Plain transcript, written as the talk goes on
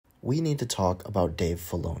we need to talk about Dave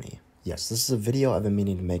Filoni. Yes, this is a video I've been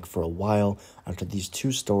meaning to make for a while after these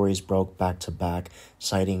two stories broke back to back,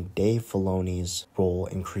 citing Dave Filoni's role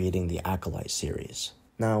in creating the Acolyte series.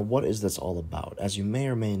 Now, what is this all about? As you may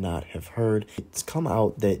or may not have heard, it's come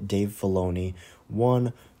out that Dave Filoni,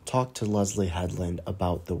 one, talked to Leslye Headland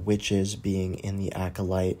about the witches being in the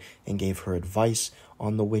Acolyte and gave her advice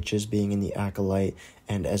on the witches being in the Acolyte,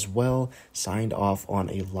 and as well signed off on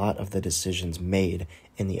a lot of the decisions made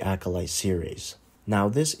in the Acolyte series. Now,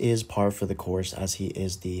 this is par for the course as he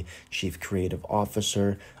is the chief creative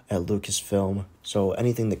officer at Lucasfilm, so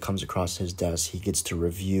anything that comes across his desk, he gets to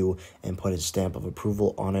review and put his stamp of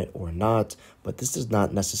approval on it or not, but this does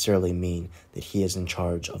not necessarily mean that he is in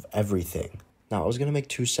charge of everything. Now, I was going to make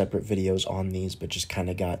two separate videos on these, but just kind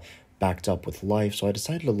of got backed up with life, so I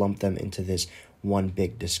decided to lump them into this one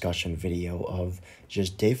big discussion video of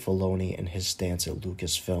just Dave Filoni and his stance at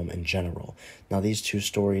Lucasfilm in general. Now, these two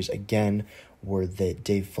stories, again, were that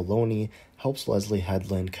Dave Filoni helps Leslye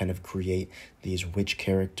Headland kind of create these witch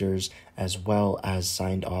characters, as well as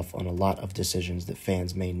signed off on a lot of decisions that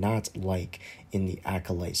fans may not like in the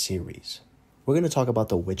Acolyte series. We're going to talk about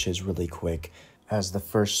the witches really quick as the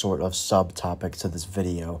first sort of subtopic to this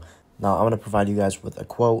video. Now, I'm going to provide you guys with a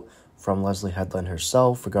quote from Leslye Headland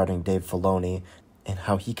herself regarding Dave Filoni and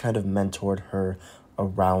how he kind of mentored her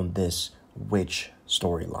around this witch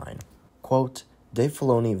storyline. Quote, Dave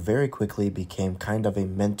Filoni very quickly became kind of a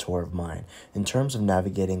mentor of mine in terms of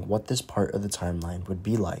navigating what this part of the timeline would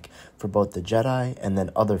be like for both the Jedi and then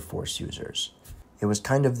other Force users. It was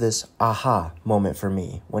kind of this aha moment for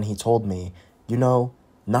me when he told me, you know,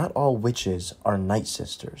 not all witches are Night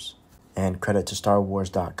Sisters. And credit to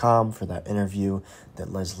StarWars.com for that interview that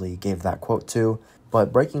Leslye gave that quote to.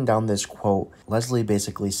 But breaking down this quote, Leslye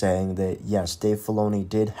basically saying that, yes, Dave Filoni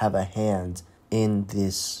did have a hand in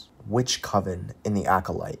this witch coven in the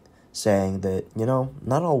Acolyte, saying that, you know,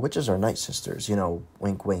 not all witches are Night Sisters, you know,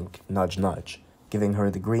 wink, wink, nudge, nudge, giving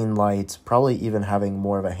her the green light, probably even having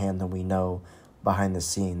more of a hand than we know behind the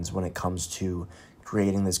scenes when it comes to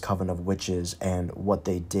creating this coven of witches and what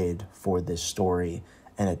they did for this story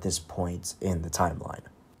and at this point in the timeline.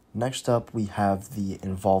 Next up, we have the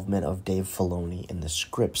involvement of Dave Filoni in the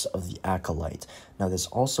scripts of the Acolyte. Now, this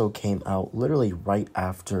also came out literally right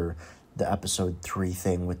after the episode 3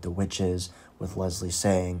 thing with the witches, with Leslye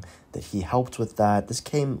saying that he helped with that. This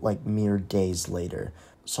came like mere days later.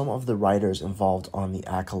 Some of the writers involved on the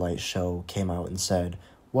Acolyte show came out and said,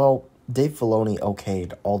 well, Dave Filoni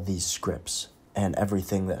okayed all these scripts and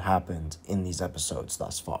everything that happened in these episodes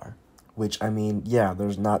thus far. Which, I mean, yeah,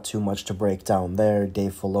 there's not too much to break down there.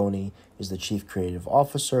 Dave Filoni is the chief creative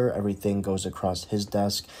officer. Everything goes across his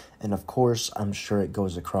desk. And of course, I'm sure it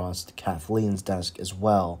goes across Kathleen's desk as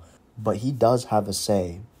well. But he does have a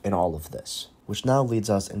say in all of this. Which now leads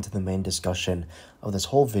us into the main discussion of this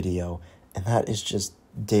whole video. And that is just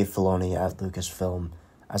Dave Filoni at Lucasfilm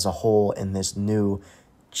as a whole in this new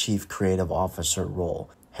chief creative officer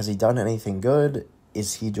role. Has he done anything good?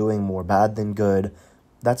 Is he doing more bad than good?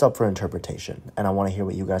 That's up for interpretation, and I want to hear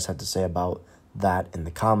what you guys have to say about that in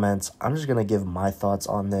the comments. I'm just going to give my thoughts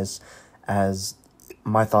on this, as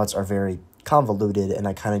my thoughts are very convoluted, and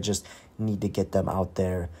I kind of just need to get them out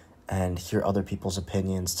there and hear other people's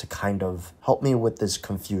opinions to kind of help me with this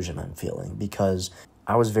confusion I'm feeling, because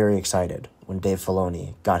I was very excited when Dave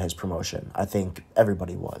Filoni got his promotion. I think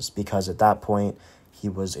everybody was, because at that point, he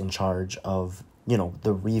was in charge of, you know,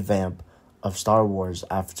 the revamp of Star Wars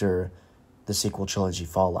after the sequel trilogy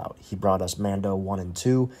Fallout. He brought us Mando 1 and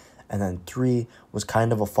 2, and then 3 was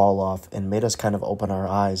kind of a fall off and made us kind of open our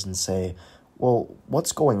eyes and say, well,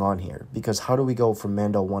 what's going on here? Because how do we go from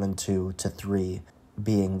Mando 1 and 2 to 3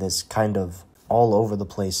 being this kind of all over the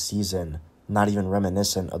place season, not even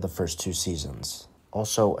reminiscent of the first 2 seasons?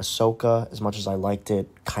 Also, Ahsoka, as much as I liked it,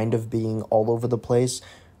 kind of being all over the place,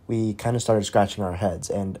 we kind of started scratching our heads.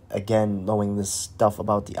 And again, knowing this stuff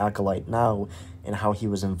about the Acolyte now and how he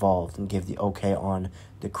was involved and gave the okay on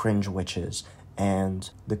the cringe witches and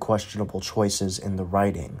the questionable choices in the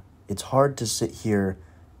writing, it's hard to sit here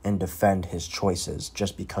and defend his choices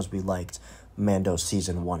just because we liked Mando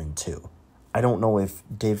season 1 and 2. I don't know if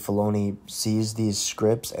Dave Filoni sees these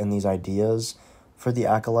scripts and these ideas for the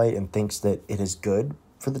Acolyte and thinks that it is good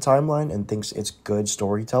for the timeline and thinks it's good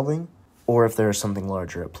storytelling, or if there is something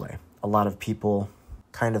larger at play. A lot of people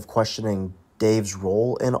kind of questioning Dave's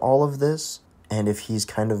role in all of this, and if he's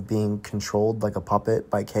kind of being controlled like a puppet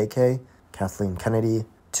by Kathleen Kennedy,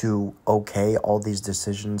 to okay all these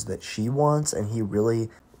decisions that she wants, and he really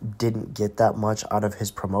didn't get that much out of his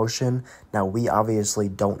promotion. Now, we obviously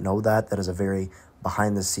don't know that. That is a very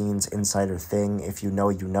behind-the-scenes insider thing. If you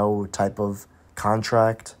know type of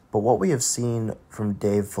contract. But what we have seen from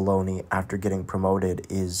Dave Filoni after getting promoted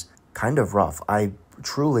is kind of rough. I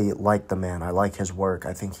truly like the man. I like his work.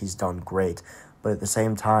 I think he's done great. But at the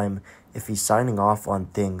same time, if he's signing off on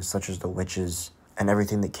things such as the witches and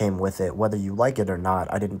everything that came with it, whether you like it or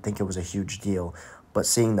not, I didn't think it was a huge deal. But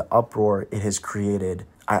seeing the uproar it has created,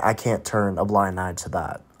 I can't turn a blind eye to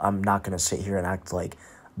that. I'm not going to sit here and act like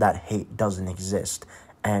that hate doesn't exist.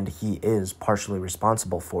 And he is partially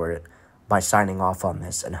responsible for it by signing off on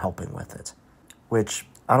this and helping with it. Which,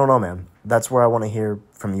 I don't know, man. That's where I want to hear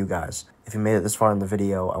from you guys. If you made it this far in the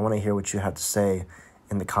video, I want to hear what you had to say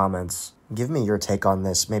in the comments. Give me your take on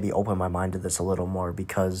this. Maybe open my mind to this a little more,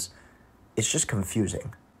 because it's just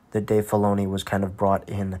confusing that Dave Filoni was kind of brought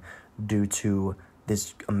in due to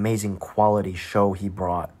this amazing quality show he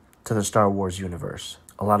brought to the Star Wars universe.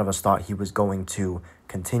 A lot of us thought he was going to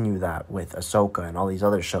continue that with Ahsoka and all these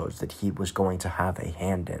other shows that he was going to have a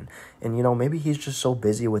hand in. And, you know, maybe he's just so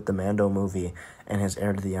busy with the Mando movie and his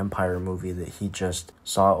Heir to the Empire movie that he just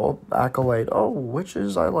saw, oh, Acolyte, oh,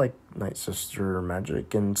 witches, I like Night Sister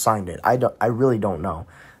magic, and signed it. I really don't know.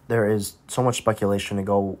 There is so much speculation to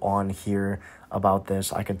go on here about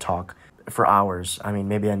this. I could talk for hours. I mean,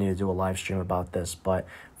 maybe I need to do a live stream about this, but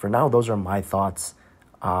for now, those are my thoughts.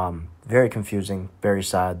 Very confusing, very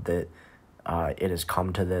sad that it has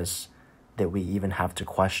come to this, that we even have to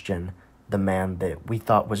question the man that we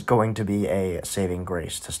thought was going to be a saving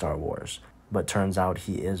grace to Star Wars. But turns out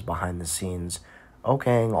he is behind the scenes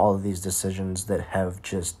okaying all of these decisions that have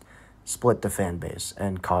just split the fan base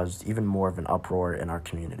and caused even more of an uproar in our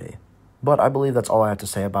community. But I believe that's all I have to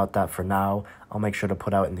say about that for now. I'll make sure to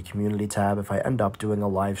put out in the community tab if I end up doing a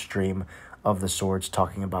live stream of the Swords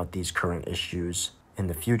talking about these current issues in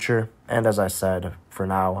the future. And as I said, for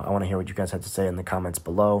now, I want to hear what you guys have to say in the comments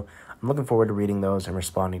below. I'm looking forward to reading those and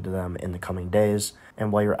responding to them in the coming days.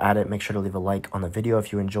 And while you're at it, make sure to leave a like on the video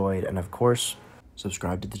if you enjoyed, and of course,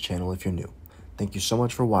 subscribe to the channel if you're new. Thank you so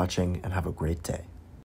much for watching, and have a great day.